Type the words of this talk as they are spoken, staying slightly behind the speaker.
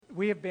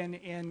We have been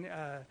in,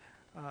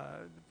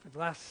 for the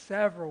last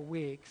several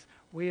weeks,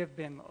 we have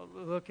been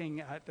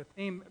looking at the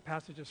theme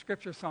passage of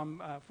Scripture,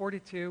 Psalm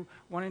 42,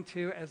 1 and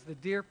 2. As the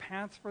deer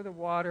pants for the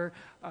water,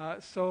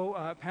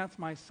 so pants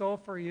my soul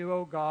for you,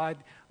 O God.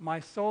 My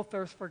soul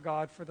thirsts for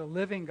God, for the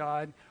living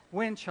God.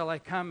 When shall I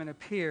come and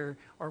appear,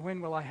 or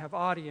when will I have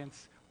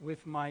audience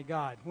with my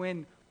God?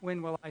 When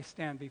will I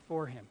stand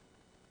before him?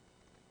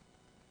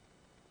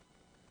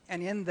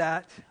 And in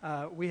that,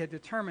 we had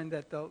determined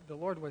that the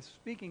Lord was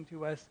speaking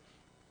to us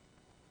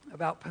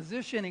about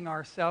positioning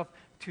ourselves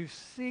to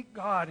seek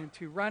God and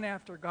to run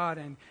after God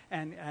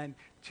and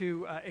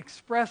to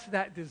express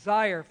that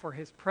desire for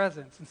his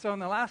presence. And so in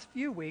the last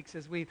few weeks,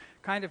 as we've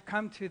kind of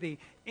come to the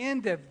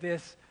end of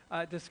this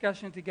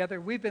discussion together,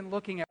 we've been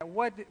looking at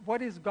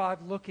what is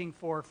God looking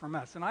for from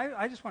us. And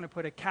I just want to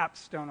put a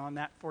capstone on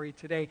that for you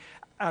today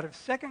out of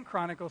 2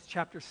 Chronicles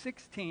chapter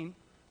 16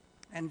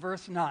 and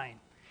verse 9.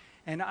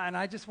 And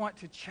I just want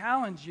to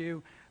challenge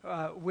you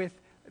with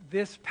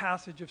this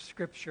passage of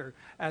Scripture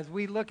as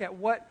we look at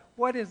what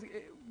is,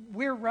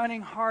 we're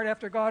running hard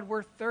after God,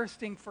 we're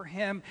thirsting for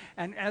him,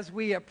 and as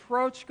we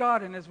approach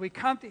God and as we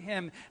come to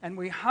him and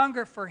we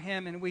hunger for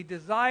him and we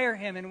desire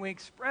him and we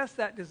express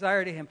that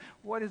desire to him,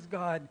 what is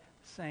God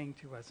saying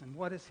to us, and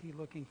what is he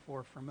looking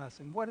for from us,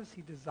 and what does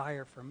he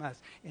desire from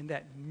us in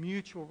that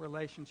mutual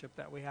relationship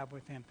that we have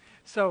with him?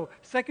 So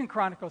 2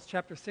 Chronicles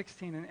chapter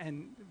 16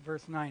 and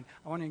verse 9,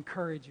 I want to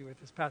encourage you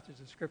with this passage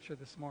of Scripture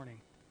this morning.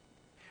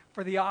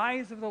 For the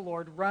eyes of the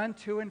Lord run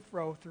to and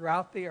fro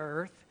throughout the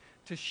earth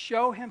to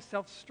show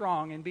himself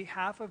strong in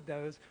behalf of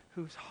those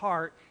whose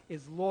heart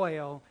is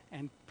loyal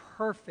and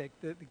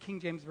perfect. The King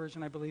James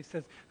Version, I believe,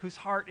 says, whose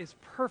heart is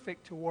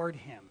perfect toward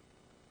him.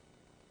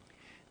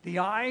 The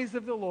eyes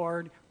of the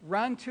Lord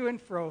run to and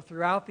fro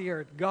throughout the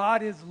earth.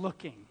 God is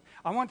looking.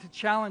 I want to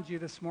challenge you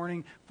this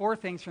morning, 4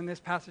 things from this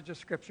passage of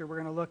Scripture we're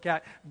going to look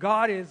at.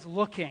 God is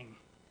looking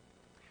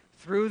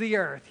through the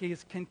earth. He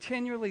is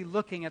continually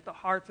looking at the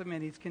hearts of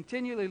men. He's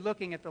continually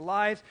looking at the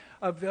lives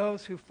of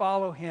those who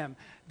follow him.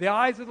 The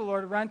eyes of the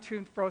Lord run to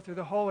and fro through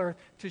the whole earth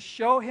to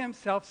show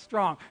himself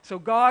strong. So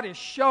God is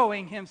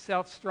showing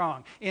himself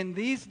strong. In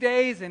these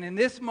days and in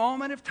this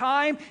moment of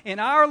time, in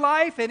our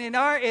life and in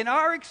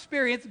our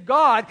experience,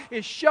 God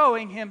is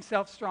showing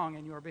himself strong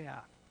in your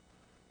behalf.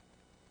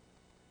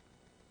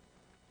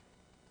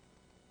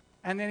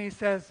 And then he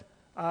says,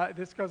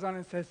 this goes on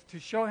and says, to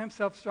show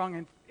himself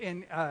strong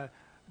in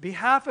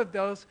behalf of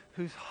those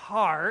whose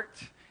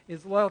heart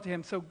is loyal to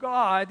him. So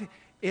God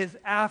is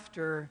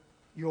after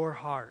your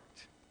heart.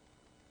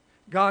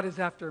 God is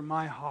after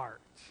my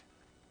heart.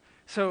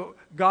 So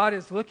God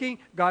is looking,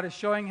 God is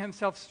showing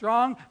himself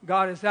strong,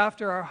 God is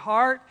after our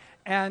heart,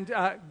 and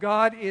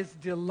God is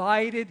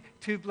delighted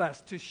to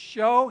bless, to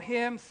show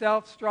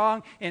himself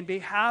strong in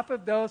behalf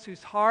of those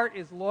whose heart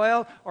is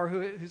loyal or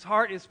whose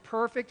heart is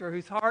perfect or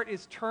whose heart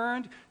is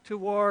turned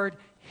toward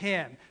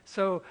him.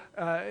 So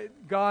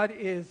God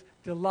is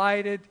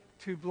delighted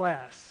to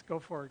bless. Go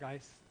for it,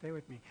 guys. Stay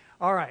with me.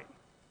 All right.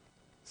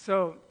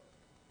 So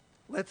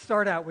let's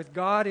start out with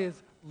God is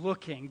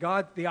looking.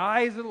 God, the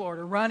eyes of the Lord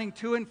are running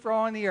to and fro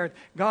on the earth.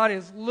 God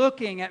is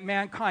looking at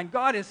mankind.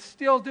 God is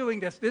still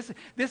doing this.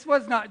 This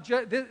was not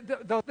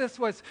though this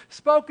was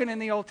spoken in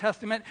the Old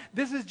Testament.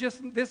 This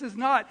is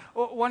not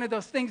one of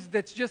those things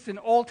that's just an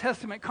Old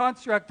Testament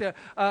construct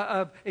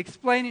of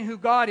explaining who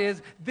God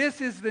is. This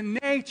is the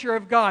nature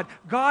of God.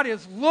 God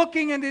is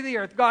looking into the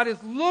earth. God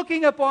is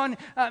looking upon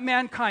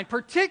mankind,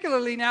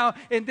 particularly now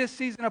in this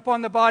season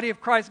upon the body of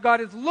Christ.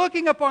 God is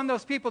looking upon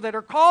those people that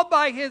are called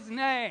by his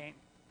name.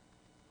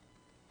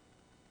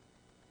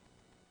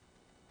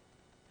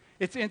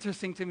 It's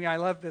interesting to me. I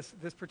love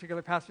this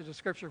particular passage of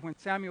Scripture. When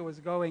Samuel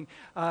was going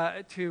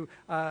to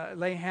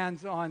lay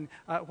hands on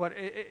what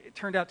it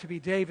turned out to be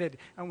David,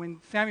 and when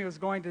Samuel was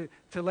going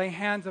to lay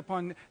hands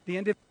upon the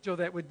individual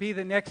that would be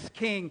the next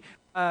king,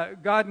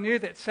 God knew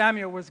that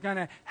Samuel was going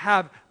to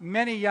have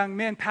many young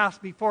men pass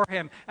before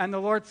him. And the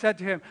Lord said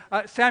to him,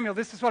 Samuel,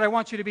 this is what I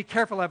want you to be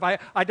careful of.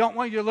 I don't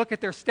want you to look at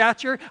their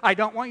stature. I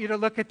don't want you to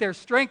look at their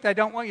strength. I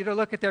don't want you to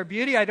look at their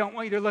beauty. I don't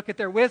want you to look at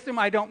their wisdom.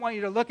 I don't want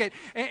you to look at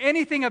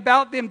anything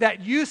about them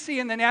that you see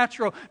in the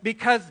natural,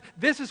 because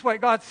this is what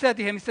God said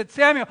to him. He said,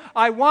 Samuel,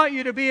 I want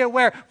you to be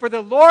aware, for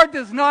the Lord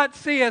does not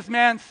see as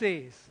man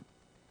sees.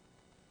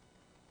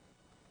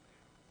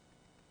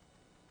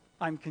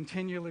 I'm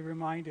continually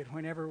reminded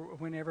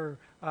whenever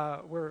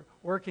we're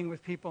working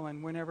with people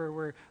and whenever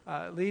we're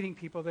leading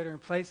people that are in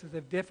places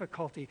of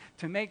difficulty,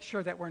 to make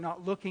sure that we're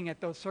not looking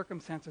at those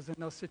circumstances and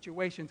those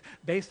situations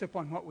based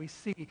upon what we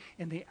see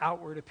in the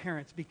outward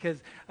appearance.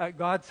 Because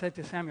God said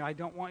to Samuel, I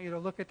don't want you to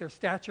look at their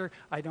stature.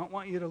 I don't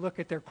want you to look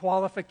at their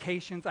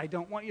qualifications. I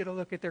don't want you to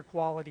look at their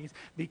qualities,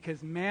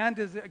 because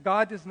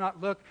God does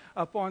not look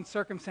upon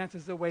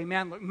circumstances the way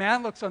man looks.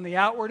 Man looks on the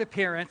outward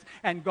appearance,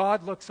 and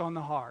God looks on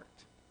the heart.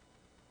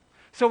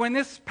 So when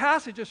this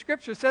passage of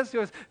Scripture says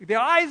to us, the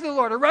eyes of the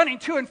Lord are running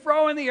to and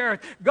fro in the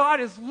earth, God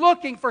is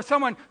looking for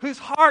someone whose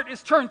heart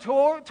is turned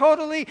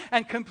totally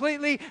and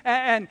completely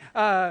and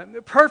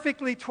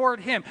perfectly toward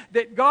Him.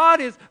 That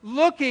God is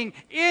looking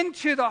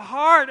into the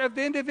heart of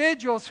the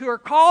individuals who are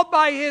called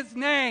by His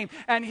name,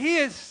 and He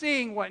is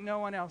seeing what no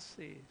one else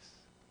sees.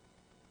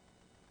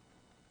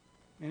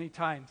 Many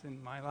times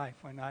in my life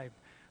when I've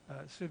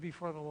stood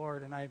before the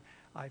Lord and I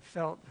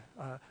felt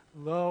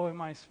low in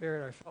my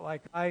spirit. I felt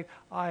like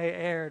I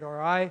erred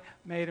or I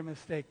made a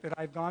mistake, that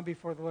I've gone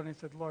before the Lord and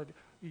said, Lord,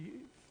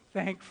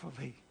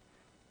 thankfully,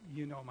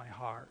 you know my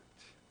heart.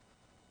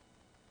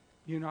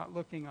 You're not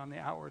looking on the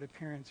outward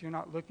appearance. You're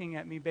not looking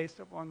at me based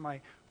upon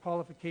my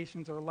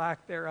qualifications or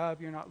lack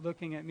thereof. You're not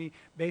looking at me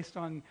based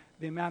on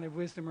the amount of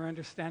wisdom or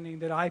understanding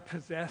that I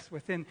possess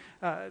within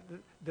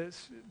the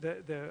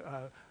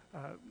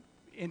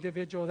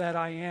individual that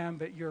I am,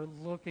 but you're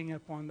looking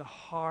upon the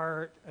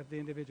heart of the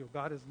individual.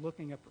 God is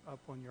looking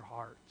upon your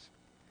heart.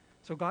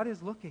 So God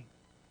is looking.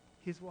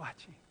 He's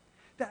watching.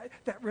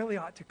 That really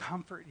ought to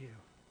comfort you.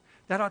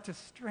 That ought to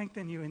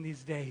strengthen you in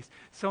these days.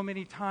 So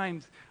many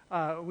times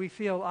we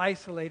feel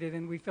isolated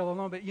and we feel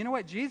alone. But you know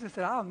what? Jesus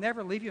said, I'll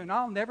never leave you and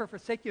I'll never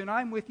forsake you, and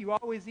I'm with you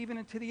always, even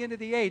unto the end of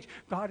the age.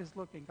 God is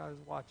looking. God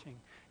is watching.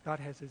 God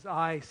has His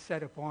eye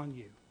set upon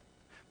you.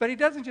 But He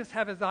doesn't just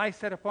have His eye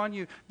set upon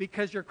you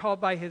because you're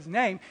called by His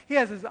name. He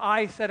has His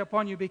eye set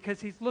upon you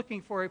because He's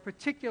looking for a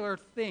particular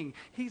thing.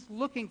 He's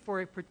looking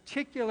for a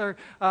particular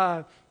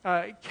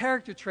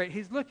character trait.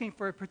 He's looking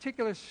for a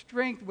particular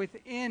strength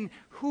within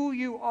who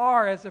you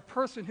are as a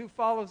person who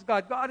follows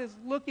God. God is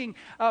looking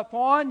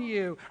upon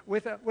you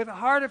with a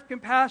heart of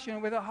compassion,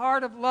 with a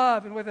heart of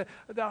love, and with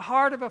the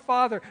heart of a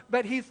father.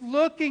 But He's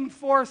looking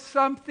for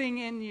something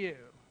in you.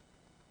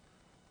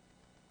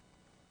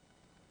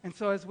 And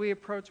so as we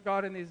approach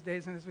God in these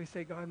days and as we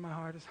say, God, my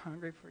heart is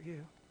hungry for you.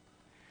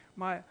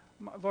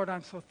 Lord,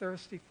 I'm so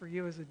thirsty for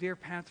you as a deer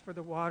pants for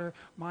the water.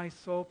 My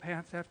soul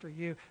pants after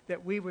you.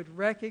 That we would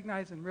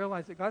recognize and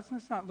realize that God's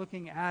not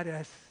looking at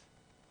us.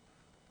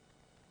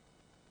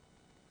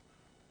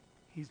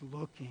 He's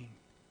looking.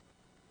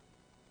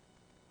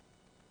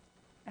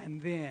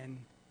 And then,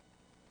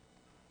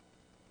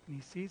 when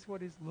He sees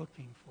what He's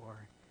looking for,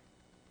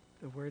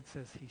 the Word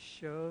says He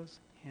shows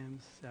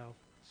Himself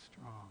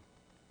strong.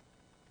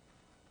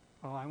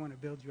 Oh, I want to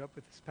build you up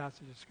with this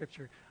passage of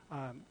Scripture.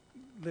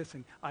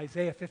 Listen,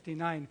 Isaiah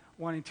 59,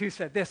 1 and 2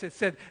 said this. It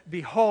said,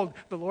 behold,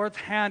 the Lord's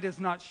hand is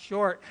not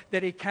short,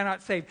 that He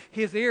cannot save.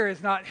 His ear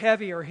is not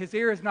heavy, or His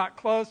ear is not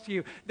close to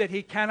you, that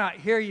He cannot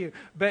hear you.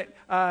 But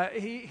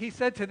he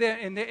said to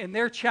them, in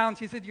their challenge,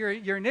 He said,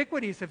 your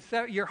iniquities have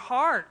set your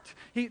heart.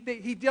 He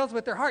deals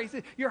with their heart. He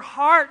said, your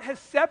heart has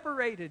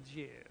separated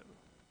you.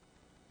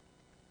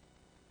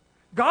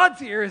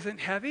 God's ear isn't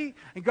heavy,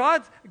 and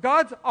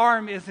God's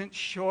arm isn't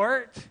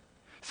short.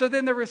 So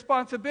then the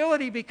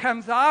responsibility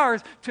becomes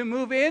ours to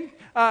move in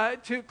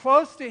to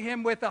close to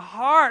Him with a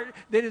heart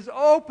that is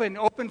open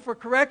for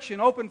correction,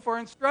 open for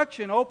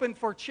instruction, open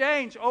for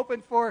change,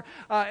 open for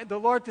the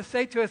Lord to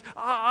say to us,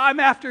 I'm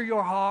after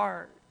your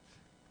heart.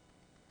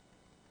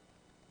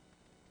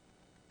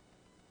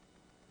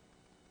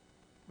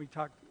 We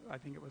talked, I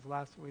think it was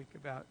last week,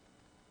 about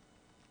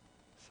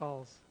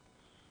Saul's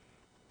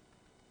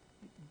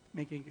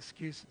making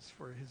excuses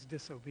for his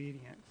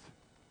disobedience.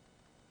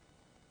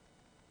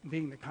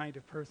 Being the kind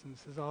of person that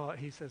says,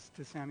 he says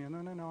to Samuel,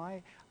 no,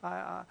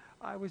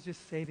 I was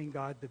just saving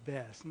God the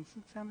best. And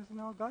Samuel said,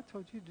 no, God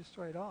told you to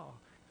destroy it all.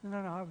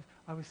 No,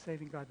 I was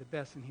saving God the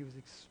best. And he was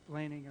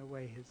explaining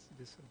away his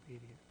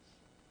disobedience,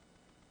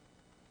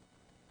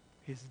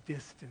 his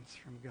distance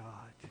from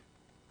God.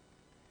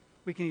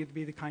 We can either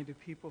be the kind of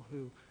people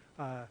who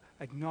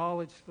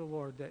acknowledge the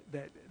Lord,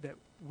 that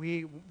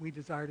we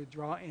desire to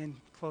draw in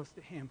close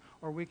to Him,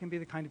 or we can be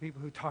the kind of people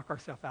who talk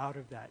ourselves out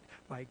of that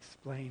by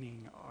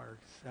explaining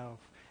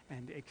ourselves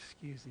and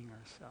excusing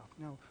ourselves.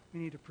 No, we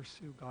need to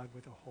pursue God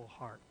with a whole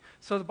heart.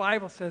 So the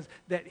Bible says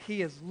that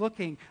He is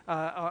looking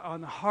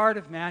on the heart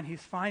of man.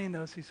 He's finding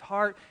those whose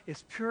heart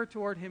is pure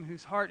toward Him,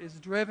 whose heart is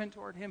driven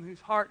toward Him, whose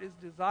heart is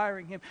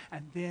desiring Him,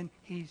 and then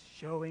He's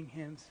showing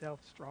Himself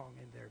strong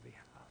in their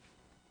behalf.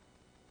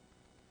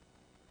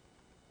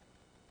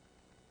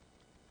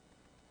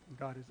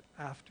 God is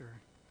after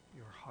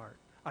your heart.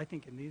 I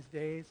think in these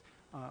days,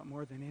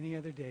 more than any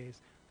other days,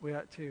 we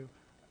ought to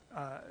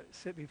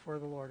sit before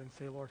the Lord and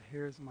say, Lord,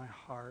 here's my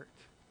heart.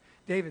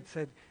 David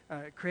said,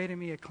 create in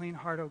me a clean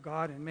heart, O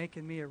God, and make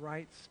in me a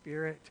right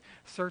spirit.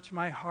 Search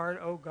my heart,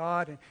 O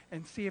God,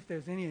 and see if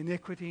there's any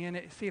iniquity in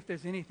it. See if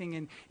there's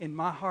anything in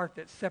my heart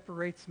that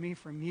separates me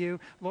from you.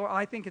 Lord,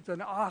 I think it's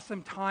an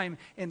awesome time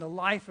in the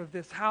life of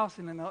this house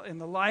and in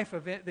the life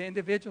of the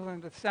individual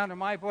and the sound of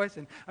my voice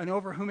and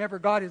over whomever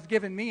God has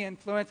given me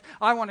influence.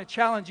 I want to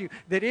challenge you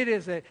that it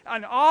is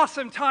an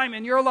awesome time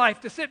in your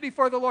life to sit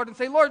before the Lord and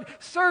say, Lord,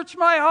 search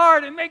my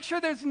heart and make sure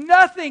there's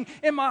nothing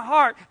in my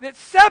heart that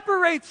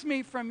separates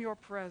me from your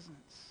presence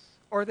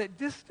or that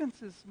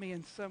distances me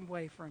in some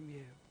way from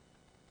you.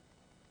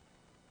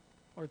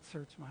 Lord,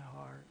 search my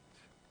heart.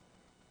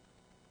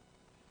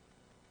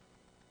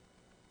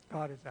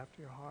 God is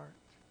after your heart.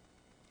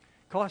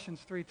 Colossians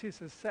 3:2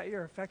 says, set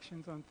your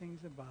affections on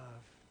things above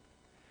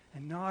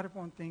and not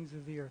upon things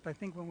of the earth. I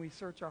think when we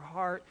search our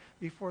heart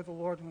before the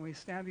Lord, when we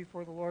stand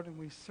before the Lord and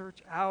we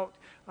search out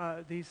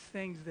these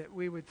things, that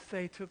we would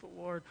say to the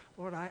Lord,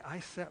 Lord, I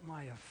set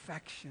my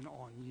affection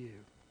on you.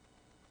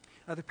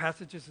 Other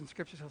passages in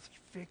Scripture says,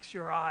 fix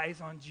your eyes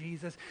on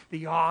Jesus,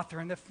 the author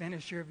and the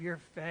finisher of your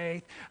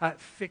faith.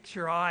 Fix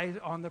your eyes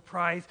on the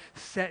prize.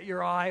 Set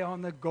your eye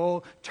on the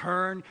goal.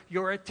 Turn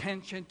your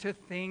attention to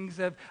things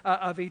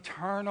of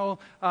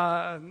eternal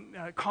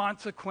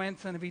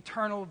consequence and of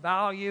eternal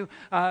value.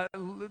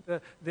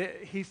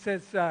 He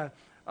says,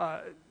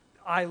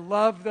 I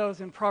love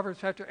those, in Proverbs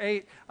chapter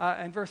 8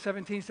 and verse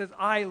 17 says,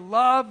 I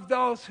love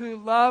those who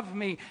love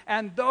me,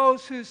 and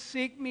those who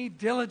seek me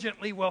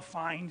diligently will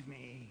find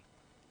me.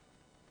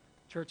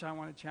 Church, I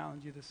want to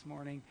challenge you this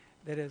morning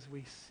that as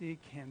we seek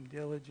him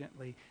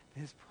diligently,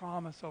 his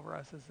promise over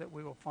us is that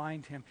we will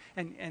find him.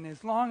 And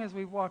as long as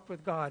we walk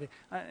with God,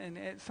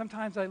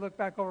 sometimes I look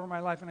back over my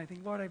life and I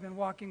think, Lord, I've been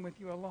walking with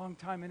you a long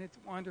time, and it's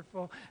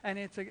wonderful, and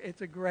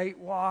it's a great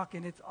walk,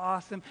 and it's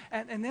awesome.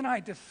 And then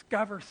I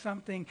discover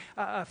something,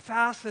 a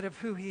facet of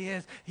who he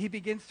is. He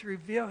begins to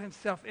reveal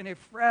himself in a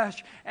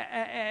fresh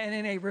and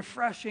in a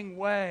refreshing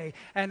way.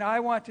 And I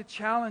want to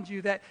challenge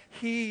you that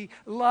he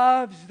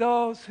loves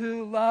those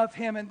who love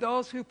him and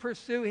those who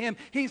pursue him.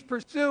 He's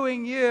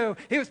pursuing you.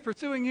 He was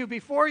pursuing you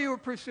before you were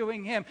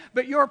pursuing him,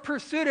 but your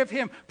pursuit of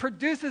him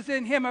produces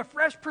in him a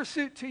fresh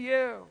pursuit to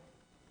you.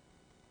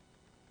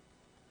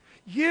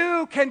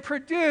 You can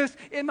produce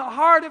in the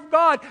heart of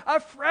God a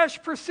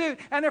fresh pursuit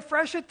and a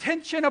fresh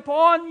attention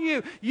upon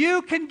you.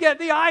 You can get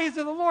the eyes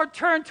of the Lord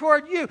turned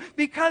toward you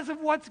because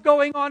of what's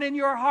going on in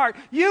your heart.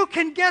 You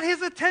can get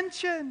his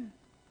attention.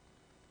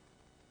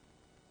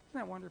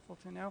 Isn't that wonderful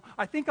to know?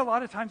 I think a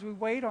lot of times we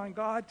wait on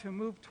God to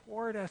move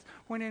toward us,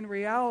 when in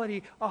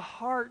reality, a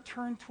heart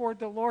turned toward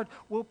the Lord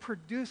will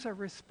produce a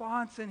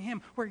response in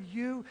him where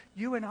you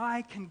and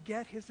I can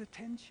get his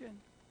attention.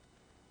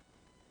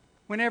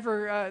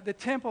 Whenever the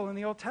temple in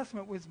the Old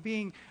Testament was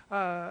being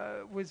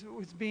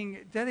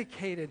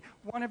dedicated,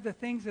 one of the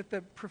things that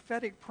the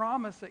prophetic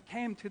promise that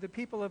came to the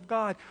people of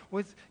God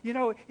was,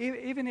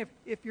 even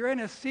if you're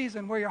in a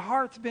season where your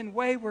heart's been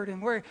wayward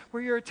and where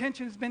your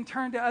attention's been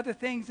turned to other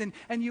things and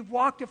you've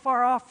walked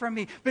afar off from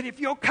me, but if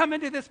you'll come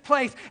into this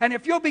place and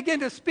if you'll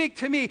begin to speak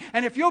to me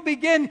and if you'll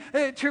begin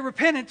to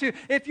repent and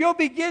if you'll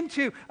begin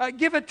to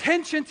give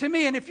attention to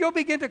me and if you'll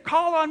begin to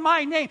call on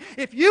my name,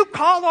 if you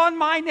call on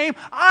my name,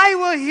 I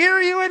will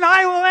hear you and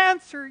I will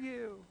answer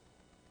you.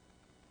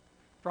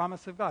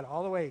 Promise of God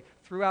all the way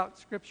throughout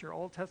Scripture,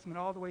 Old Testament,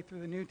 all the way through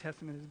the New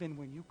Testament has been,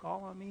 when you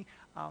call on me,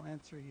 I'll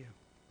answer you.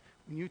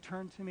 When you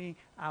turn to me,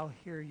 I'll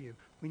hear you.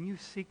 When you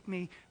seek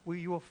me,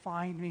 you will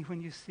find me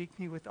when you seek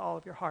me with all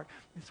of your heart.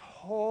 This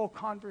whole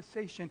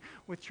conversation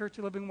with Church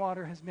of Living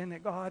Water has been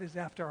that God is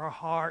after our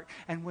heart,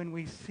 and when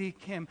we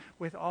seek him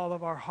with all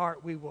of our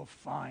heart, we will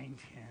find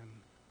him.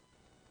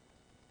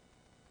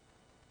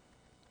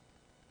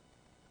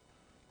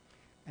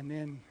 And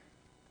then,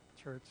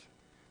 church,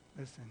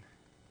 listen.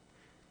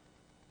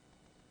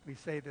 We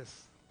say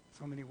this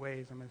so many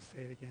ways. I'm going to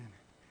say it again.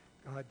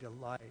 God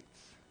delights.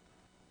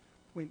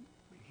 When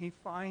he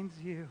finds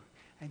you,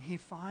 and he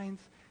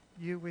finds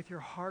you with your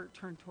heart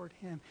turned toward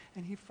him,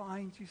 and he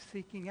finds you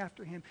seeking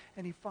after him,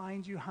 and he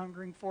finds you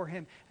hungering for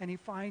him, and he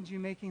finds you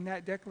making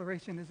that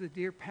declaration, as the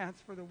deer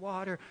pants for the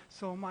water,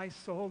 so my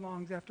soul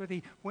longs after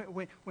thee.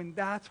 When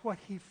that's what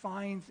he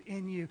finds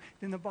in you,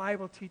 then the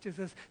Bible teaches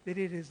us that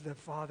it is the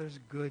Father's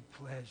good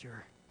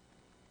pleasure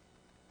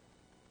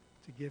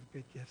to give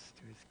good gifts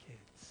to his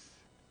kids.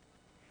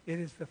 It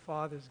is the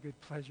Father's good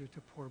pleasure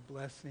to pour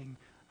blessing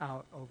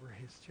out over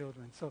his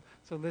children. So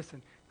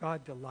listen,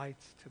 God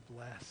delights to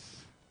bless.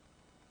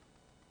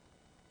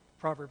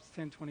 Proverbs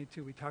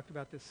 10:22, we talked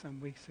about this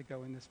some weeks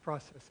ago in this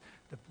process.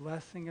 The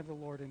blessing of the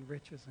Lord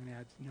enriches and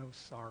adds no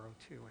sorrow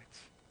to it.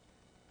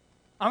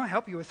 I'm going to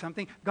help you with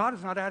something. God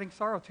is not adding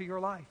sorrow to your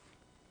life.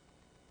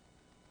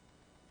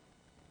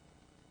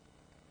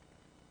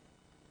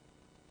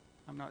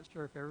 I'm not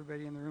sure if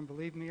everybody in the room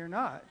believe me or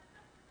not.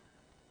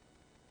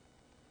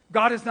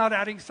 God is not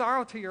adding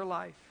sorrow to your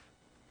life.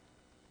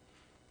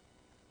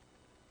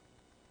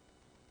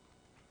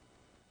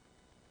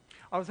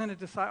 I was in a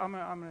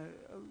I'm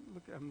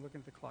looking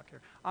at the clock here.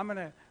 I'm going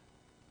to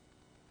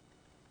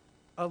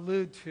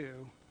allude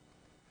to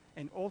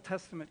an Old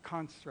Testament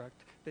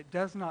construct that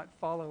does not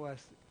follow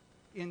us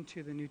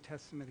into the New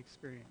Testament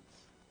experience.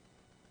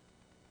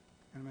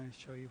 And I'm going to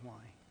show you why.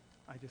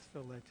 I just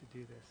feel led to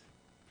do this.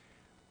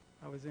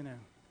 I was in a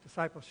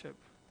discipleship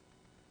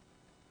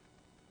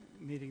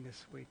meeting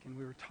this week, and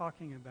we were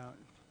talking about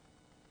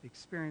the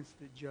experience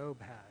that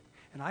Job had.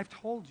 And I've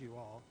told you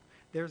all,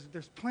 there's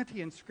plenty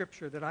in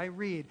Scripture that I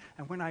read,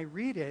 and when I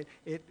read it,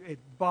 it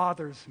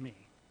bothers me.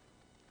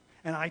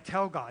 And I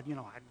tell God,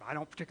 I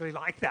don't particularly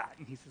like that.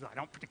 And he says, I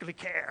don't particularly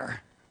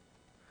care.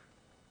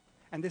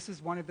 And this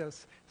is one of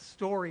those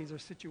stories or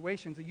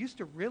situations that used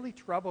to really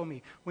trouble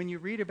me when you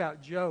read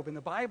about Job. And the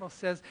Bible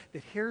says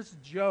that here's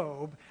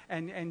Job,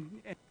 and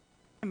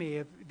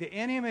the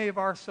enemy of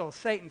our soul,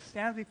 Satan,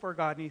 stands before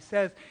God and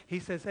he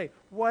says, hey,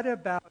 what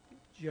about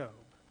Job?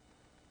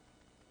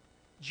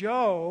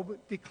 Job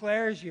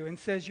declares you and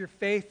says you're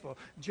faithful.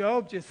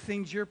 Job just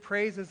sings your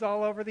praises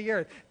all over the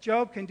earth.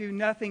 Job can do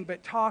nothing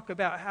but talk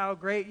about how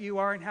great you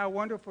are and how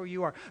wonderful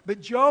you are. But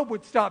Job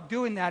would stop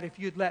doing that if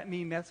you'd let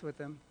me mess with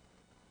him.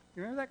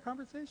 You remember that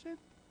conversation?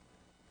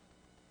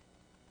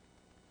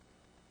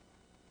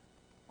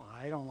 Well,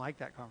 I don't like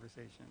that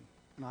conversation.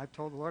 And I've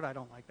told the Lord I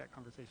don't like that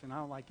conversation. I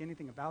don't like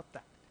anything about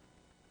that.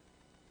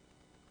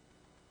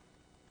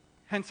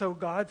 And so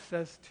God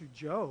says to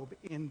Job,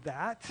 in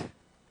that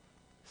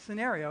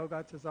scenario,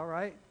 God says, all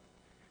right,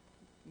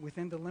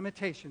 within the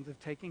limitations of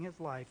taking his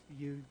life,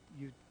 you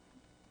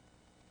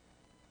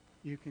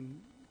can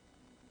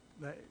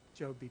let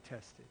Job be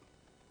tested.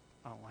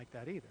 I don't like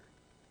that either.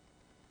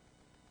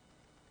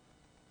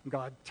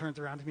 God turns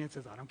around to me and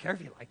says, I don't care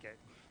if you like it.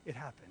 It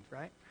happened,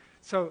 right?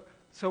 So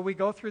we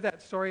go through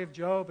that story of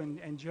Job,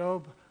 and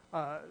Job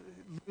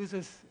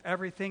loses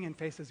everything and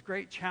faces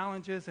great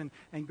challenges and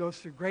goes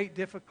through great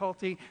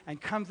difficulty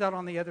and comes out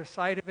on the other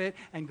side of it,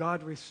 and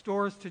God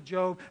restores to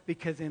Job,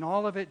 because in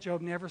all of it, Job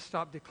never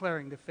stopped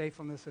declaring the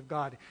faithfulness of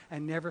God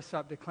and never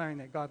stopped declaring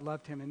that God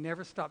loved him and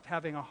never stopped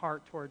having a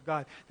heart toward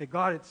God, that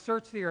God had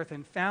searched the earth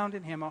and found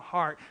in him a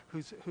heart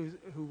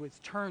who was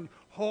turned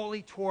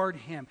wholly toward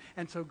him.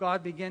 And so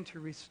God began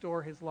to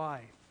restore his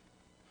life.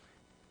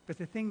 But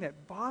the thing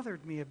that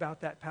bothered me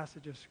about that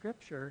passage of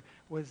Scripture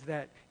was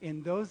that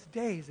in those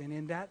days and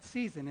in that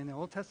season in the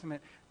Old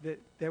Testament, that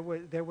there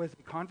was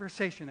a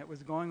conversation that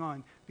was going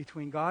on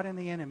between God and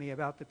the enemy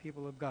about the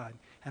people of God.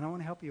 And I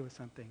want to help you with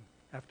something.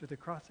 After the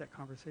cross, that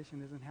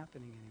conversation isn't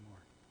happening anymore.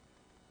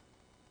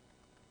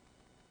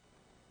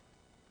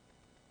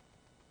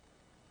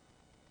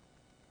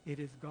 It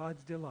is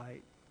God's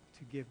delight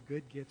to give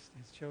good gifts to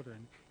his children.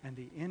 And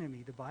the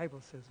enemy, the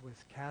Bible says, was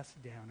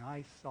cast down.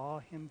 I saw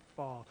him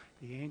fall.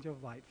 The angel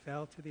of light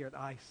fell to the earth.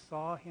 I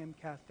saw him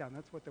cast down.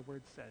 That's what the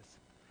word says.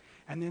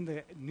 And then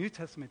the New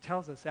Testament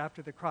tells us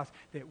after the cross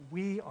that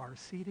we are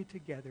seated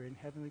together in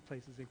heavenly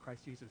places in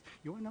Christ Jesus.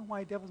 You want to know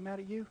why the devil's mad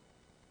at you?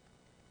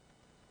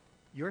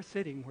 You're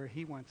sitting where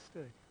he once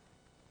stood.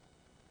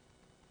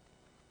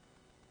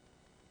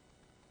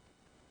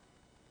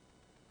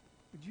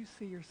 Would you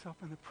see yourself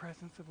in the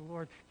presence of the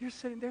Lord? You're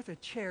sitting, there's a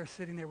chair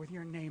sitting there with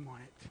your name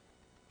on it.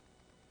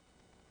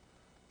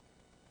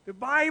 The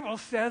Bible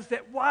says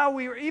that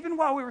even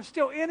while we were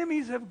still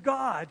enemies of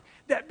God,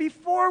 that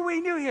before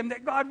we knew him,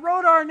 that God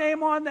wrote our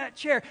name on that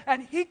chair,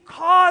 and he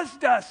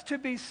caused us to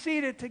be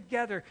seated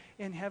together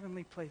in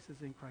heavenly places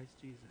in Christ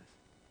Jesus.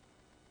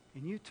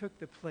 And you took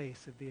the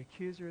place of the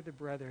accuser of the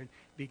brethren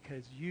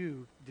because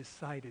you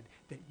decided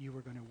that you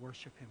were going to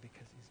worship him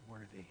because he's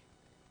worthy.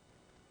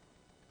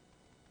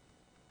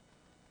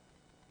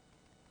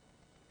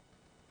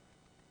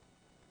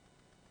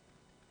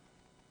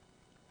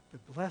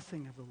 The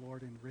blessing of the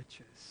Lord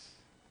enriches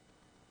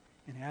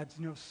and adds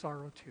no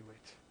sorrow to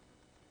it.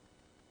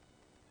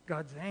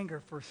 God's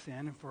anger for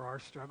sin and for our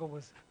struggle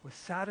was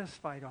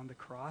satisfied on the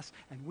cross,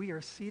 and we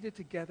are seated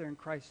together in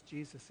Christ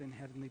Jesus in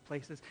heavenly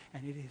places,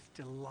 and it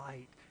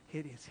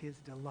is his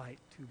delight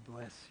to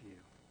bless you.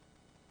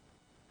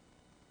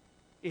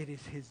 It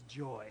is his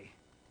joy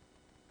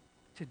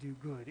to do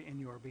good in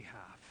your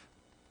behalf.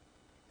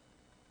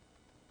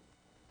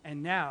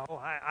 And now,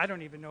 I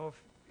don't even know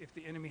if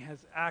the enemy has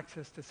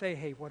access to say,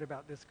 hey, what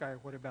about this guy or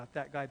what about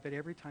that guy? But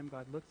every time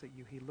God looks at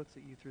you, he looks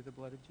at you through the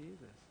blood of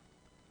Jesus.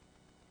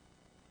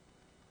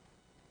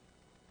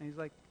 And he's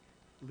like,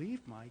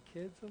 leave my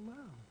kids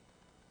alone.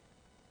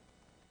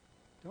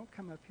 Don't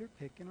come up here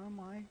picking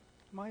on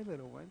my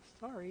little ones.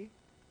 Sorry,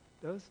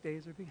 those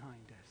days are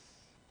behind us.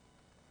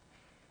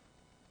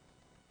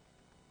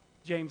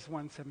 James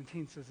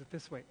 1:17 says it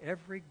this way: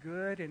 every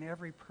good and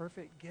every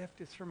perfect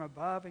gift is from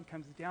above and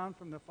comes down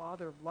from the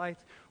Father of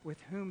lights, with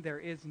whom there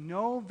is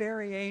no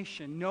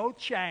variation, no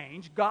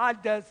change.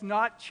 God does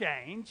not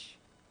change.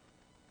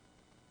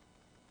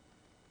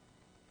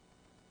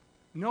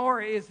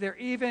 Nor is there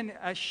even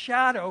a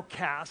shadow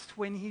cast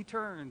when he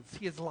turns.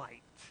 He is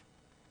light.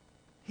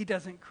 He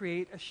doesn't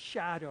create a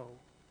shadow.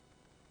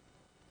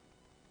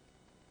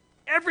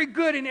 Every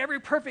good and every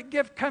perfect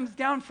gift comes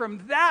down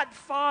from that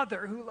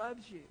Father who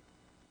loves you.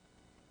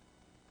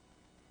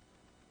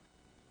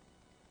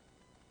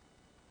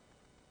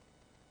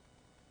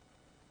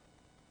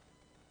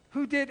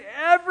 Who did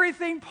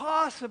everything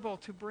possible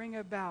to bring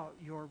about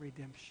your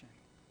redemption.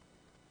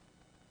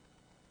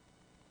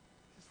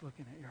 Just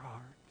looking at your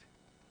heart.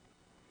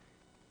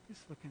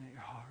 Just looking at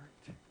your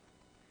heart.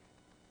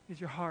 Is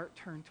your heart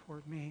turned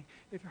toward me?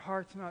 If your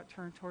heart's not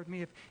turned toward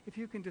me, if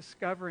you can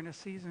discover in a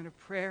season of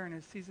prayer and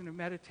a season of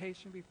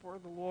meditation before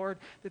the Lord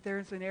that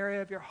there's an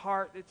area of your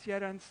heart that's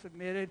yet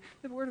unsubmitted,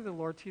 the word of the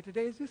Lord to you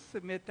today is just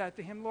submit that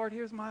to him. Lord,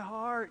 here's my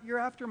heart. You're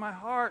after my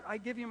heart. I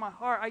give you my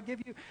heart. I give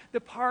you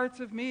the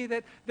parts of me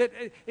that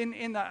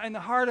in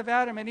the heart of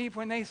Adam and Eve,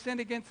 when they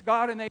sinned against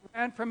God and they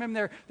ran from him,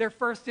 their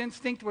first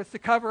instinct was to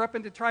cover up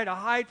and to try to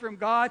hide from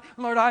God.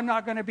 Lord, I'm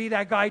not going to be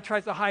that guy who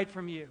tries to hide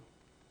from you.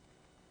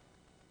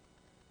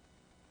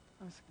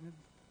 I'm just going to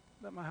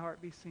let my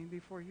heart be seen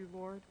before you,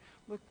 Lord.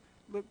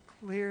 Look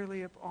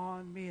clearly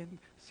upon me and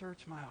search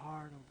my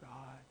heart, oh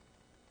God.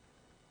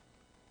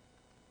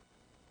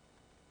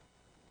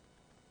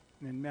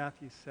 And in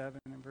Matthew 7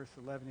 and verse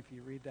 11, if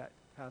you read that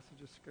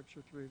passage of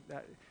Scripture through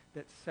that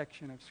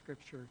section of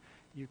Scripture,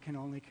 you can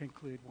only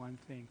conclude one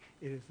thing.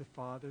 It is the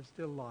Father's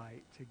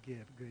delight to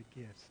give good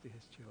gifts to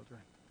his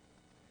children.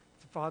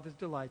 It's the Father's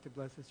delight to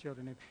bless his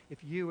children. If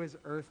you as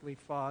earthly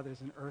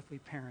fathers and earthly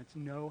parents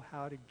know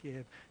how to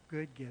give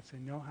good gifts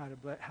and know how to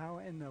bless, how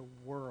in the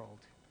world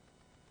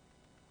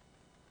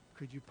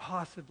could you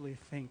possibly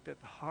think that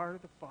the heart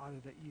of the Father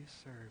that you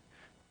serve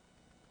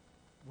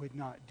would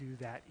not do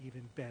that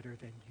even better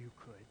than you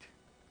could?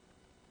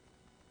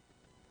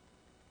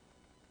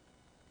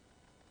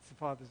 It's the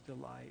Father's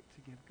delight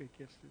to give good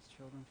gifts to his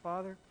children.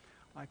 Father,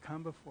 I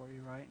come before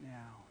you right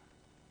now,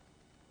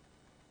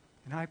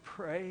 and I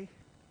pray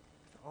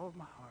with all of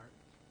my heart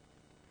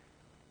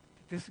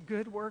that this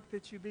good work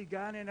that you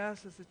begun in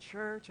us as a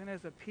church and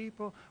as a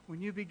people,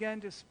 when you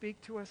began to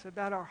speak to us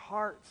about our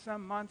hearts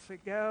some months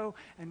ago,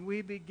 and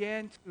we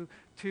began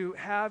to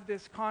have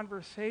this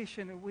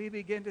conversation, and we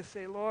begin to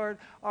say, Lord,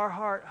 our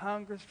heart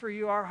hungers for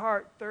you, our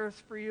heart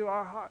thirsts for you,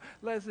 our heart,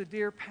 as the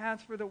deer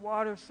pants for the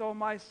water, so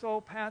my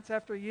soul pants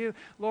after you.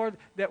 Lord,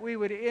 that we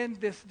would end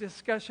this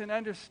discussion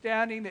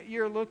understanding that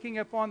you're looking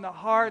upon the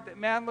heart, that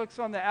man looks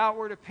on the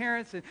outward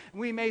appearance, and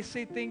we may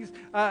see things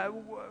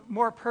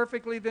more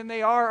perfectly than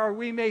they are,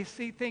 or we may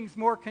see things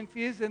more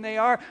confused than they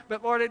are.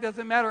 But Lord, it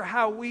doesn't matter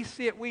how we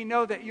see it. We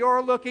know that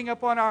you're looking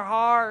upon our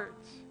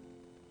hearts.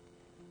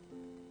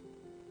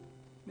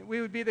 That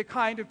we would be the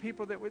kind of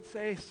people that would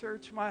say,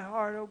 search my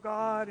heart, O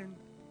God, and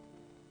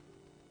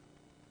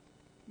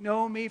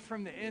know me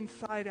from the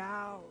inside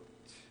out.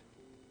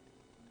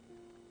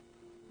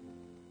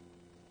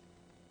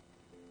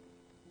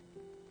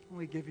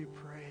 We give you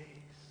praise.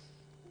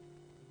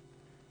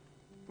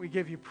 We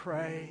give you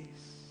praise.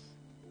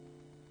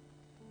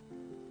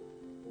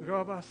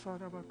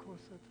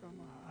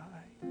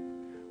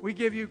 We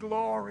give you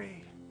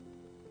glory.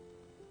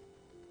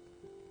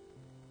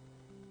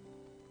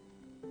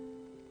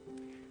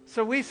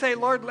 So we say,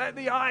 Lord, let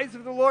the eyes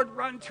of the Lord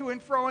run to and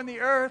fro in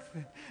the earth.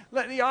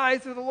 Let the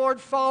eyes of the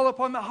Lord fall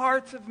upon the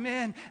hearts of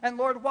men. And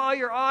Lord, while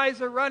your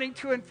eyes are running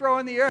to and fro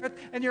in the earth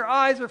and your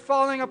eyes are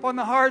falling upon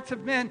the hearts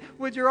of men,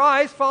 would your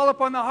eyes fall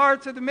upon the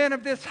hearts of the men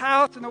of this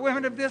house and the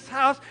women of this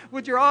house?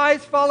 Would your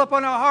eyes fall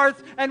upon our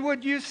hearts, and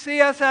would you see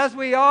us as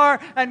we are,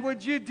 and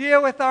would you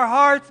deal with our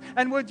hearts,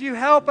 and would you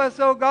help us,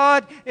 oh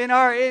God,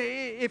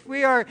 if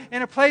we are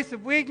in a place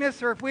of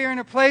weakness, or if we are in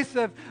a place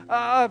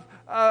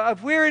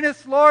of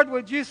weariness, Lord,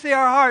 would you see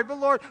our heart? But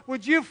Lord,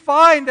 would you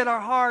find that our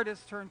heart is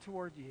turned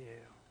toward you?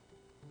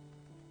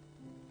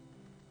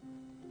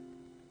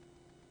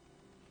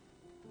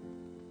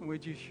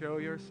 Would you show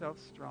yourself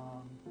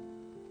strong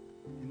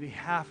in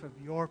behalf of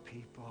your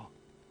people?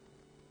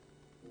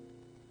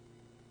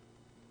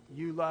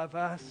 You love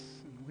us,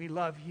 and we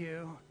love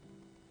you.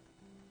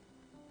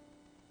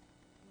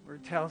 Where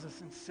it tells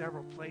us in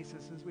several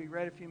places, as we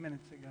read a few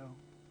minutes ago,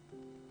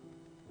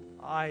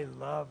 I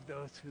love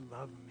those who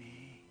love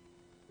me.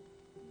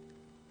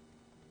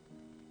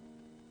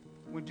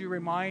 Would you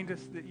remind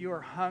us that you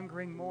are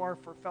hungering more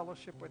for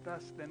fellowship with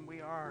us than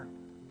we are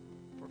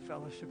for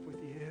fellowship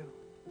with you?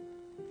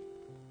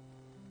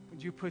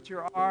 Would you put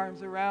your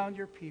arms around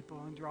your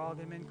people and draw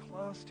them in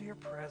close to your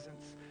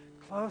presence,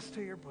 close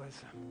to your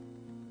bosom?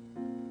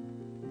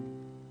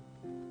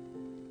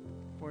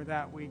 For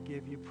that we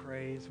give you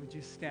praise. Would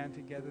you stand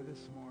together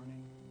this morning?